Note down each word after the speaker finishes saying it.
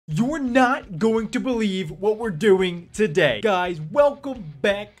You're not going to believe what we're doing today. Guys, welcome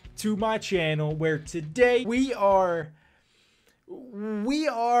back to my channel where today we are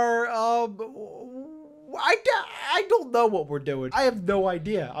I don't know what we're doing. I have no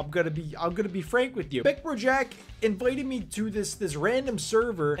idea. I'm gonna be frank with you. BeckBroJack invited me to this random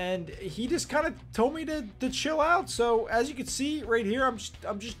server, and he just kind of told me to chill out. So as you can see right here, I'm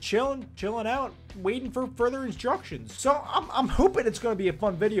just chilling out, waiting for further instructions. So I'm hoping it's gonna be a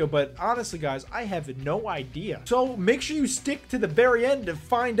fun video, but honestly, guys, I have no idea. So make sure you stick to the very end to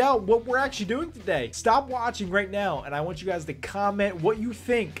find out what we're actually doing today. Stop watching right now, and I want you guys to comment what you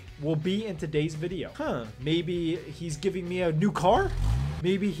think will be in today's video. Maybe he's giving me a new car?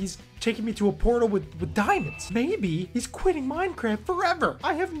 Maybe he's taking me to a portal with diamonds. Maybe he's quitting Minecraft forever.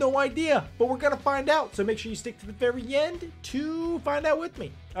 I have no idea, but we're gonna find out. So make sure you stick to the very end to find out with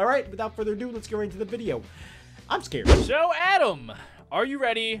me. All right, without further ado, let's get right into the video. I'm scared. So Adam, are you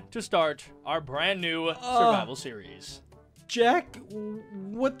ready to start our brand new survival series? Jack,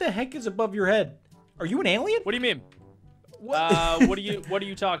 what the heck is above your head? Are you an alien? What do you mean? What? What are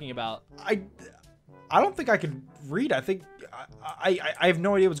you talking about? I don't think I can read. I think I have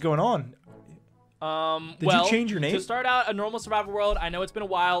no idea what's going on. Did you change your name? To start out a normal survival world, I know it's been a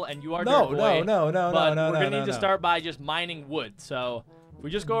while and you are No. We're gonna need to start by just mining wood. So if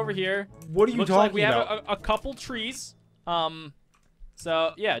we just go over here. What are you talking like we about? have a couple trees.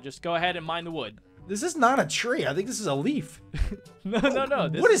 So yeah, just go ahead and mine the wood. This is not a tree. I think this is a leaf. No.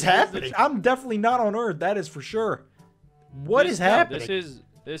 What is happening? I'm definitely not on Earth. That is for sure. What is happening?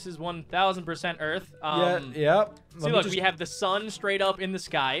 This is 1000% Earth. Yep. See, look, we have the sun straight up in the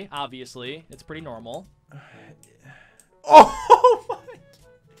sky. Obviously, it's pretty normal. Oh my!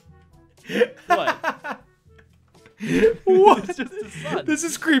 What? What? It's just the sun. This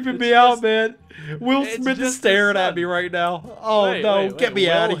is creeping me out, man. Will Smith is staring at me right now. Oh no! Get me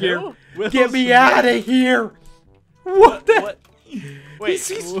out of here! Get me out of here! What the? Wait,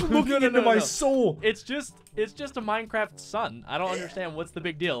 he's looking into my soul. It's just a Minecraft sun. I don't understand what's the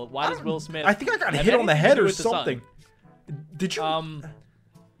big deal. Why does Will Smith? I think I got hit on the head or something. Did you?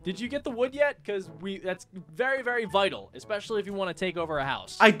 Did you get the wood yet? Because that's very, very vital, especially if you want to take over a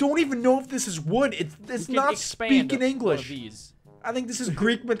house. I don't even know if this is wood. It's not speaking English. I think this is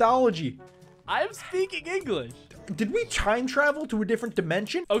Greek mythology. I'm speaking English. Did we time travel to a different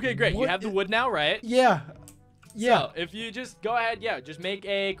dimension? Okay, great. You have the wood now, right? Yeah. So if you just go ahead, just make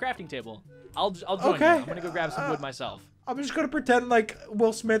a crafting table. I'll join you. I'm gonna go grab some wood myself. I'm just gonna pretend like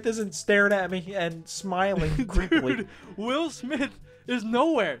Will Smith isn't staring at me and smiling creepily. Dude, Will Smith is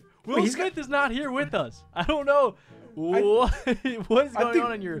nowhere. Will Smith is not here with us. I don't know what is going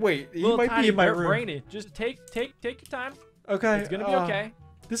on in your he might be in my room. Brainy. Just take your time. Okay. It's gonna be okay.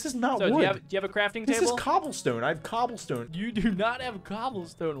 This is not wood. wood. Do you have a crafting table? This is cobblestone. I have cobblestone. You do not have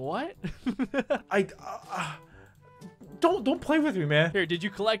cobblestone. What? Don't play with me, man. Here, did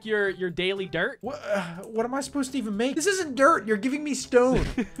you collect your daily dirt? What am I supposed to even make? This isn't dirt. You're giving me stone.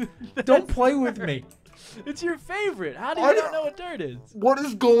 Don't play with me. It's your favorite. How do you not know what dirt is? What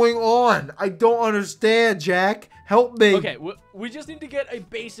is going on? I don't understand, Jack. Help me. Okay, we just need to get a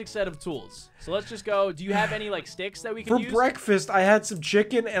basic set of tools. So let's just go. Do you have any like sticks that we can use? For breakfast, I had some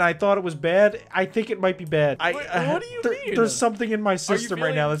chicken and I thought it was bad. I think it might be bad. What do you mean? There's something in my system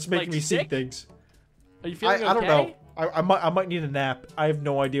right now that's making me see things. Are you feeling okay? I don't know. I might need a nap. I have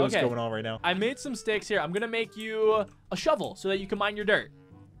no idea what's going on right now. I made some sticks here. I'm gonna make you a shovel so that you can mine your dirt.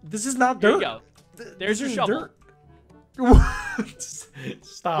 This is not dirt. There you go. There's your shovel.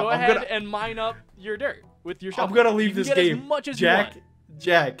 Stop. Go ahead and mine up your dirt with your shovel. I'm gonna leave this game. As much as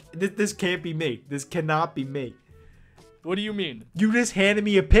Jack. This can't be me. This cannot be me. What do you mean? You just handed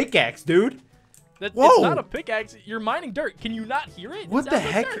me a pickaxe, dude. It's not a pickaxe. You're mining dirt. Can you not hear it? What the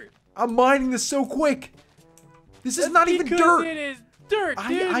heck? I'm mining this so quick. This is not even dirt. It is dirt,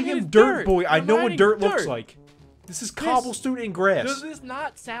 dude. I am dirt boy. I know what dirt looks like. This is cobblestone and grass. Does this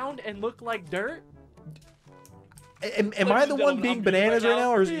not sound and look like dirt? Am I the one being bananas right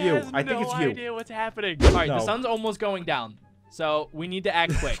now, or is it you? I think it's you. No idea what's happening. All right, the sun's almost going down, so we need to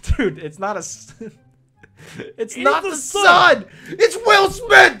act quick. Dude, it's not a... It's not the sun! It's Will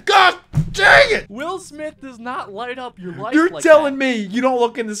Smith! God dang it! Will Smith does not light up your life. You're telling me you don't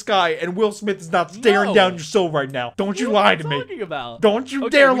look in the sky and Will Smith is not staring down your soul right now. Don't you lie to me. What are you talking about? Don't you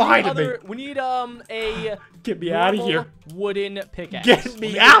dare lie to me. We need a get me out of here. Wooden pickaxe. Get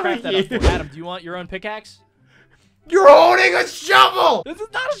me out of here. Adam, do you want your own pickaxe? You're holding a shovel! This is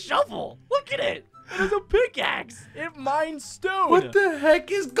not a shovel. Look at it. It is a pickaxe. It mines stone. What the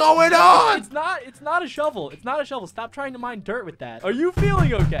heck is going on? It's not a shovel. It's not a shovel. Stop trying to mine dirt with that. Are you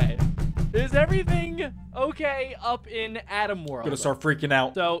feeling okay? Is everything okay up in Adam World? Gonna start freaking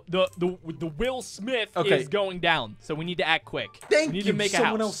out. So the Will Smith is going down. So we need to act quick. Thank we need you. To make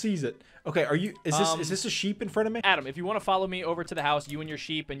Someone a house. else sees it. Okay, are you? Is this a sheep in front of me? Adam, if you want to follow me over to the house, you and your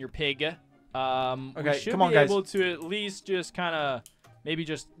sheep and your pig. Okay, we should come on, be guys. able to at least just kind of maybe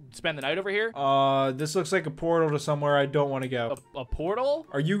just spend the night over here. This looks like a portal to somewhere I don't want to go. A portal?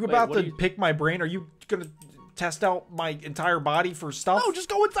 Are you about to pick my brain? Are you gonna test out my entire body for stuff? No, just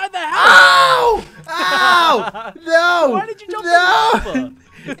go inside the house. Ow! Ow! No! Why did you jump in the lava?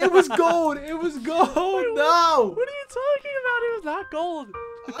 It was gold. It was gold. Wait, no! What are you talking about? It was not gold.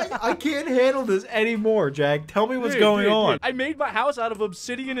 I can't handle this anymore, Jack. Tell me what's going on. I made my house out of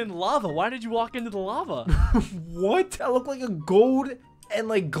obsidian and lava. Why did you walk into the lava? What? I look like a gold and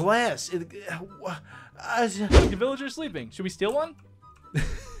like glass. The villager's sleeping. Should we steal one?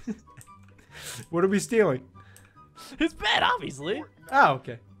 What are we stealing? His bed, obviously. Oh,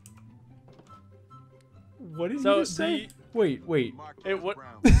 okay. What did you just say? Wait. Hey, what?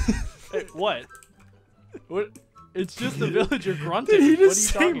 Hey, what? What? It's just the villager grunting. Did he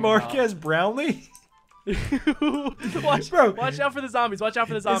just what are you say Marquez Brownlee? Watch out for the zombies. Watch out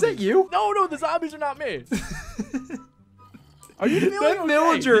for the zombies. Is that you? No, the zombies are not me. Are you feeling okay?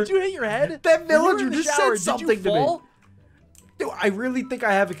 Villager? Did you hit your head? That villager just just said something to me. Dude, I really think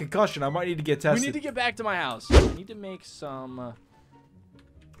I have a concussion. I might need to get tested. We need to get back to my house. I need to make some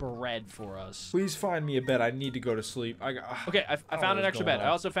bread for us. Please find me a bed. I need to go to sleep. Okay, I found an extra bed. I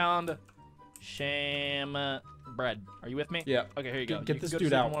also found sham bread. Are you with me? Yeah. Okay, here you go. Get this go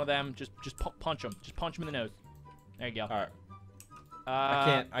dude out. One of them. Just punch him. Just punch him in the nose. There you go. All right.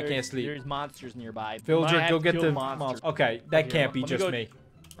 I can't sleep. There's monsters nearby. Villager, go get the monster. Okay, that can't be just me.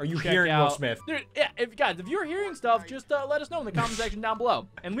 Are you hearing Will Smith? Dude, yeah, if you're hearing stuff, just let us know in the comment section down below.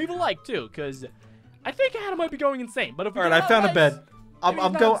 And leave a like, too, because I think Adam might be going insane. But if all right, I found a bed. I'm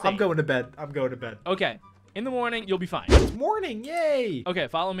going to bed. I'm going to bed. Okay. In the morning, you'll be fine. It's morning. Yay. Okay,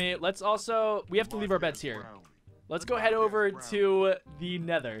 follow me. Let's also... We have to leave our beds here. Let's go head over to the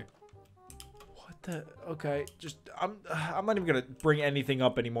nether. What the... Okay, just... I'm not even going to bring anything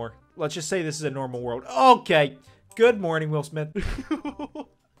up anymore. Let's just say this is a normal world. Okay. Good morning, Will Smith.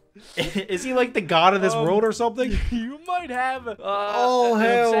 Is he like the god of this world or something? You might have an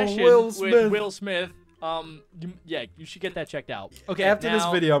obsession with Will Smith. Yeah, you should get that checked out. Okay, after this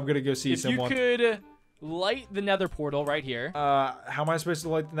video, I'm gonna go see someone. If you could light the nether portal right here. How am I supposed to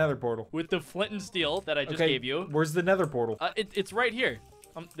light the nether portal? With the flint and steel that I just gave you. Where's the nether portal? It's right here.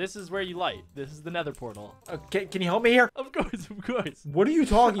 This is where you light. This is the nether portal. Okay, can you help me here? Of course. What are you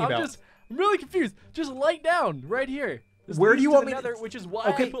talking about? I'm really confused. Just light down right here. Where do you want me to? Which is why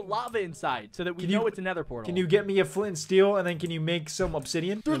I put lava inside, so that we know it's a nether portal. Can you get me a flint and steel, and then can you make some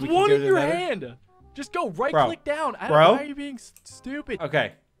obsidian? There's one in your hand. Just go right-click down. Why are you being stupid?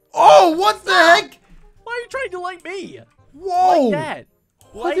 Okay. Oh, what the heck? Why are you trying to light me? Whoa. Like that.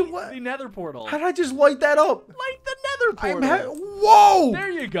 Light the nether portal. How did I just light that up? Light the nether portal. Whoa.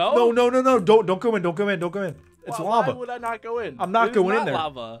 There you go. No. Don't go in. Don't go in. It's lava. Why would I not go in? I'm not going in there.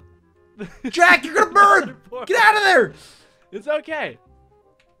 Lava. Jack, you're gonna burn! Get out of there! It's okay.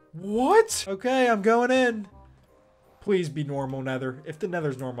 What? Okay, I'm going in. Please be normal, nether. If the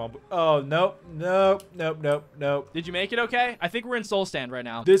nether's normal. Oh, nope. Did you make it okay? I think we're in Soul Stand right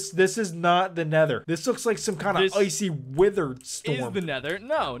now. This is not the nether. This looks like some kind of icy withered storm. Is the nether?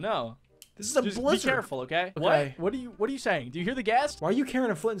 No. This is a blizzard. Be careful, okay? Okay. What are you saying? Do you hear the gas? Why are you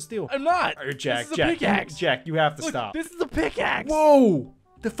carrying a flint and steel? I'm not. All right, Jack, this is a pickaxe. Jack, you have to stop. This is a pickaxe. Whoa!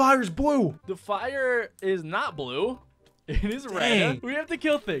 The fire's blue. The fire is not blue. It is red. Dang. We have to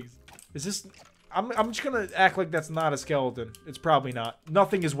kill things. Is this... I'm just gonna act like that's not a skeleton. It's probably not.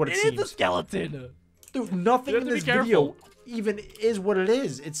 Nothing is what it seems. It is a skeleton. Dude, nothing in this video even is what it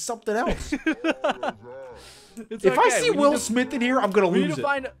is. It's something else. If I see Will Smith in here, I'm gonna lose it. We need to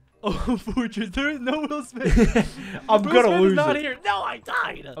find... Oh, Fortress, there is no Will Smith. I'm gonna lose it. Not here. No, I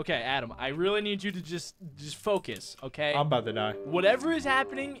died. Okay, Adam, I really need you to just focus, okay? I'm about to die. Whatever is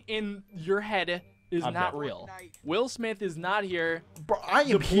happening in your head is not real. Will Smith is not here. Bro, I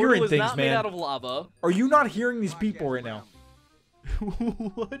am hearing things, man. Not made out of lava. Are you not hearing these people right now?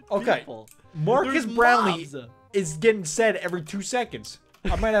 What okay. People? Marcus Brownlee is getting said every 2 seconds.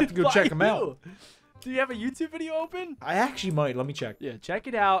 I might have to go check him out. Do you have a YouTube video open? I actually might. Let me check. Yeah, check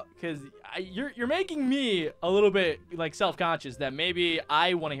it out, because you're making me a little bit like self-conscious that maybe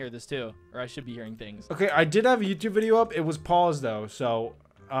I want to hear this too, or I should be hearing things. Okay, I did have a YouTube video up. It was paused though, so.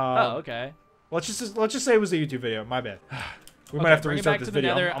 Oh, okay. Let's just say it was a YouTube video. My bad. We might have to restart this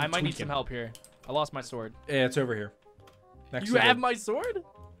video. I might need some help here. I lost my sword. Yeah, it's over here. You have my sword?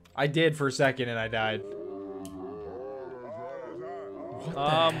 I did for a second and I died.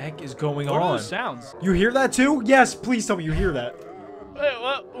 What the heck is going What are on? those sounds? You hear that too? Yes, please tell me you hear that. Wait,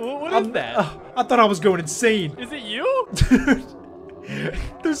 what is that? I thought I was going insane. Is it you? Dude,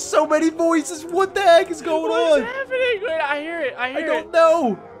 there's so many voices. What the heck is going What on? is happening? Wait, I hear it. I hear it. I don't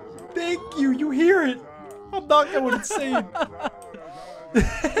know. Thank you. You hear it. I'm not going insane.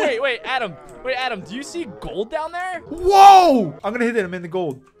 Wait, Adam. Wait, Adam, do you see gold down there? Whoa! I'm gonna hit him in the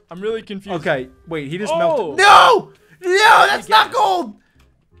gold. I'm really confused. Okay, wait, he just Oh. melted. No! No, that's not gold!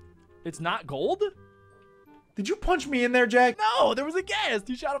 It's not gold? Did you punch me in there, Jack? No, there was a gas.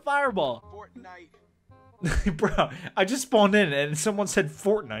 You shot a fireball. Fortnite. Bro, I just spawned in and someone said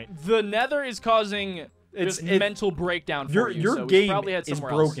Fortnite. The nether is causing mental breakdown for you. Your so we game probably had is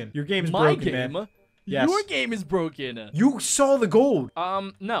somewhere broken. else. Your game is My broken, game? man. Yes. Your game is broken. You saw the gold.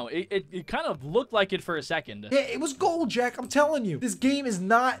 No, it kind of looked like it for a second. Yeah, it was gold, Jack. I'm telling you. This game is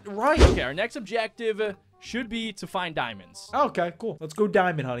not right. Okay, our next objective should be to find diamonds. Okay, cool. Let's go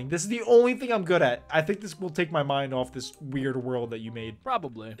diamond hunting. This is the only thing I'm good at. I think this will take my mind off this weird world that you made.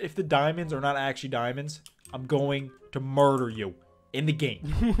 Probably. If the diamonds are not actually diamonds, I'm going to murder you in the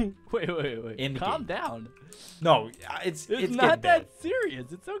game. wait. In the Calm game. down. No, it's not getting that bad.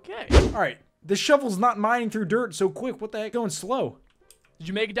 serious. It's okay. All right, this shovel's not mining through dirt so quick. What the heck? Going slow. Did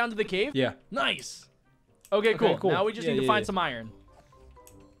you make it down to the cave? Yeah. Nice. Okay, cool. cool. Now we just need to find some iron.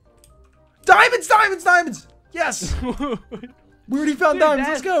 Diamonds, diamonds, diamonds. Yes. We already found Dude, diamonds.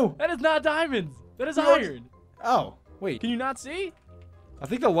 Let's go. That is not diamonds. That is We already- iron. Oh, wait. Can you not see? I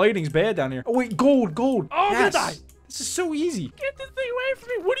think the lighting's bad down here. Oh, wait. Gold, gold. Oh, I'm gonna Yes. die. This is so easy. Get this thing away from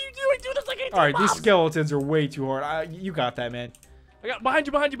me. What are you doing? Do this like 18 All right, these mobs. skeletons are way too hard. You got that, man. I got behind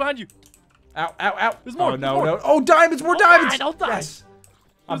you. Ow, ow, ow. There's more, Oh, there's no, more. no. Oh, diamonds, more Don't die, diamonds. don't die. Yes.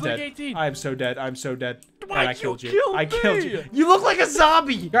 I'm There's dead. like 18. I am so dead. I'm so dead. Why'd And I you killed you. kill I killed me? you. You look like a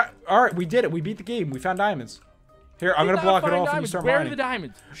zombie. All right, we did it. We beat the game. We found diamonds. Here, I'm Did gonna not block it find off and you diamonds. start Where mining. are the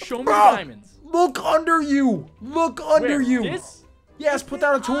diamonds? Show me Bro, the diamonds. Look under you. Look under Where? you. This? Yes, put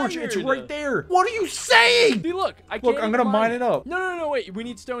down a torch. It's iron. right there. What are you saying? See, look. I can't Look, I'm even gonna mine it up. No, wait. We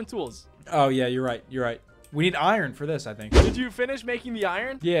need stone tools. Oh yeah, you're right. You're right. We need iron for this, I think. Did you finish making the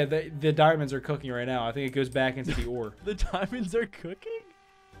iron? Yeah, the diamonds are cooking right now. I think it goes back into the ore. The diamonds are cooking?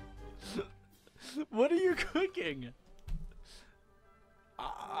 What are you cooking?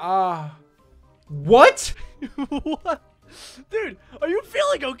 What? What? Dude, are you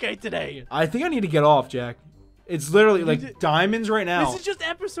feeling okay today? I think I need to get off, Jack. It's literally You like did- diamonds right now. This is just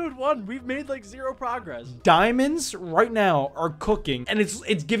episode 1. We've made like 0 progress. Diamonds right now are cooking, and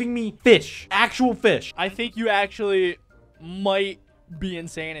it's giving me fish, actual fish. I think you actually might be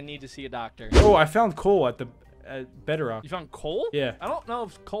insane and need to see a doctor. Oh, I found coal at the bedrock. You found coal? Yeah. I don't know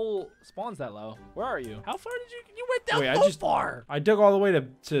if coal spawns that low. Where are you? How far did you went down Wait, so far? I dug all the way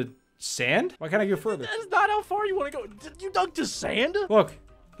to sand. Why can't I go further? That is not how far you want to go. You dug to sand? Look,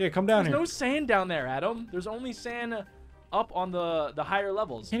 yeah, come down There's here. no sand down there, Adam. There's only sand up on the higher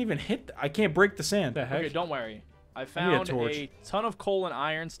levels. Can't even hit. I can't break the sand. The heck? Okay, don't worry. I need a found torch. a ton of coal and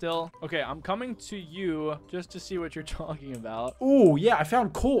iron still. Okay, I'm coming to you just to see what you're talking about. Ooh, yeah, I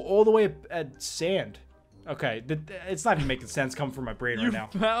found coal all the way at sand. Okay, it's not even making sense coming from my brain You right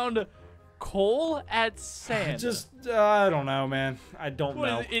now. found coal at sand. Just, I don't know, man. I don't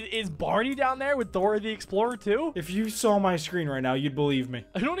know. What, is Barney down there with Dora the Explorer too? If you saw my screen right now, you'd believe me.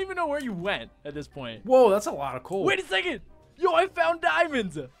 I don't even know where you went at this point. Whoa, that's a lot of coal. Wait a second. Yo, I found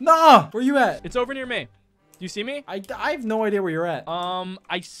diamonds. Nah, where you at? It's over near me. Do you see me? I have no idea where you're at.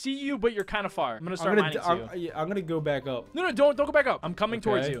 I see you, but you're kind of far. I'm gonna start mining to you. I'm gonna go back up. No, don't go back up. I'm coming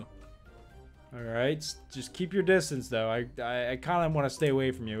towards Okay. you. All right, just keep your distance though. I kind of want to stay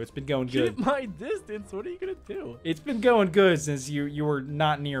away from you. It's been going good. Keep my distance. What are you gonna do? It's been going good since you were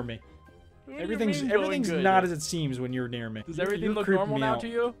not near me. What do you Everything's mean going everything's good? not as it seems when you're near me. Does You're everything look creeping normal me now out. to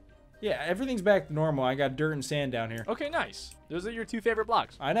you? Yeah, everything's back to normal. I got dirt and sand down here. Okay, nice. Those are your 2 favorite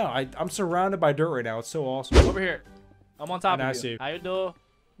blocks. I know. I'm surrounded by dirt right now. It's so awesome. Over here. I'm on top And I of see you. you. How you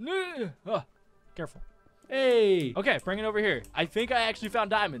do? Oh, careful. Hey. Okay, bring it over here. I think I actually found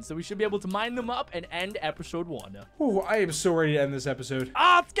diamonds, so we should be able to mine them up and end episode 1. Ooh, I am so ready to end this episode.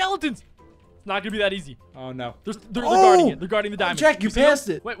 Ah, skeletons! It's not gonna be that easy. Oh no. They're guarding it. They're guarding the Oh, diamonds. Jack, you see them? passed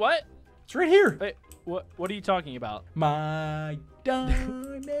it. Wait, what? It's right here. Wait, what are you talking about? My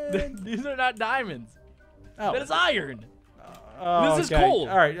diamond. These are not diamonds. Oh. That is iron. Oh, This is okay. coal.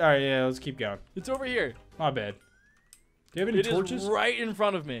 All right, yeah, let's keep going. It's over here. My bad. Do you have any It torches? is right in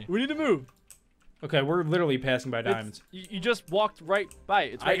front of me. We need to move. Okay, we're literally passing by diamonds. You just walked right by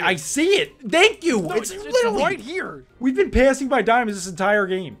it. It's right I here. see it. Thank you. No, it's it's literally right here. We've been passing by diamonds this entire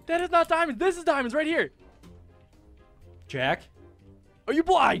game. That is not diamonds. This is diamonds right here. Jack. Are you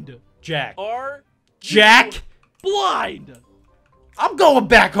blind? Jack. Are Jack. you blind? I'm going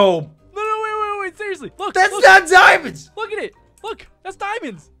back home. No, wait, seriously. Look. That's look. not diamonds. Look at it. Look, that's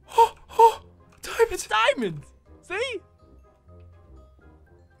diamonds. Diamonds. It's diamonds. See?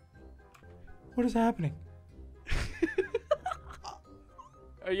 What is happening?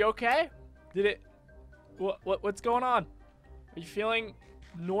 Are you okay? Did it... What's going on? Are you feeling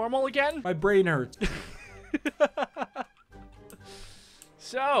normal again? My brain hurts.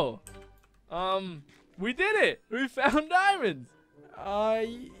 So, we did it. We found diamonds.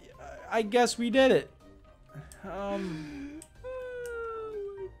 I guess we did it. Oh my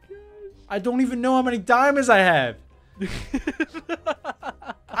gosh. I don't even know how many diamonds I have.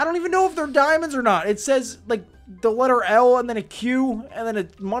 I don't even know if they're diamonds or not. It says like the letter L and then a Q and then a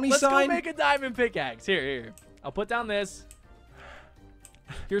money sign. Let's go make a diamond pickaxe. Here. I'll put down this.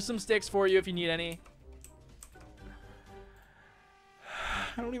 Here's some sticks for you if you need any.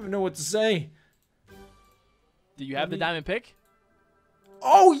 I don't even know what to say. Do you have the diamond pick?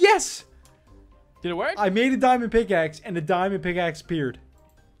 Oh, yes! Did it work? I made a diamond pickaxe and the diamond pickaxe appeared.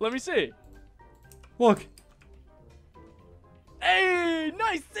 Let me see. Look. Hey,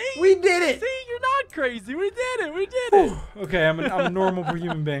 nice. See? We did it. See, you're not crazy. We did it. We did it. Okay, I'm a normal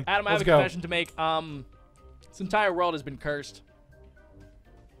human being. Adam, I have a confession to make. This entire world has been cursed.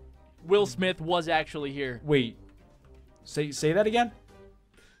 Will Smith was actually here. Wait. Say that again?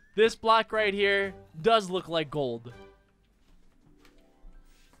 This block right here does look like gold.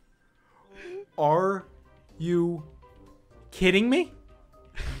 Are you kidding me?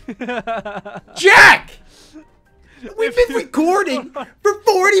 Jack! We've been recording for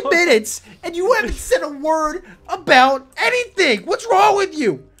 40 minutes and you haven't said a word about anything. What's wrong with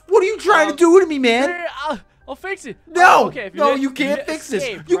you? What are you trying to do to me, man? I'll fix it. No, okay, no, you can't fix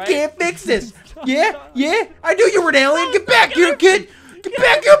this. You right? can't fix this. Yeah, I knew you were an alien. Get back here, kid. Get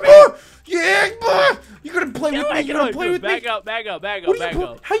back here, boy. Yeah, boy. You're gonna play with me. You're gonna play with me. Back up.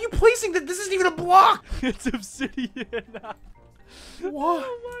 How are you placing that? This isn't even a block. It's obsidian. What?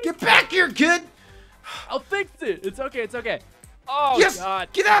 Get back here, kid. I'll fix it. It's okay. Oh, yes.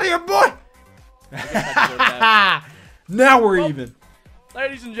 God. Get out of here, boy. Now we're even.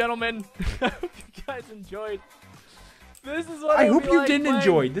 Ladies and gentlemen, I hope you guys enjoyed. This is what I hope you like didn't playing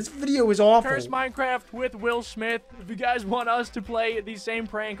enjoy. This video is awful. Curse Minecraft with Will Smith. If you guys want us to play the same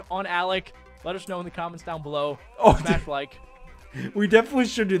prank on Alec, let us know in the comments down below. Oh, smash like. We definitely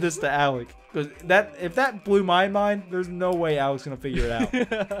should do this to Alec. Because if that blew my mind, there's no way Alec's going to figure it out.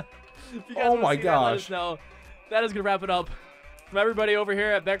 If you guys Oh wanna my see that, let us gosh. know. That is going to wrap it up. From everybody over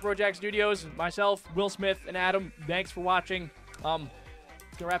here at BeckBroJack Studios, myself, Will Smith, and Adam, thanks for watching. Gonna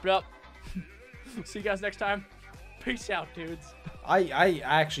wrap it up. See you guys next time. Peace out, dudes. I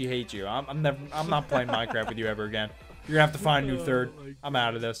actually hate you. I'm not playing Minecraft with you ever again. You're gonna have to find a new third. I'm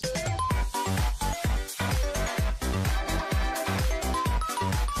out of this.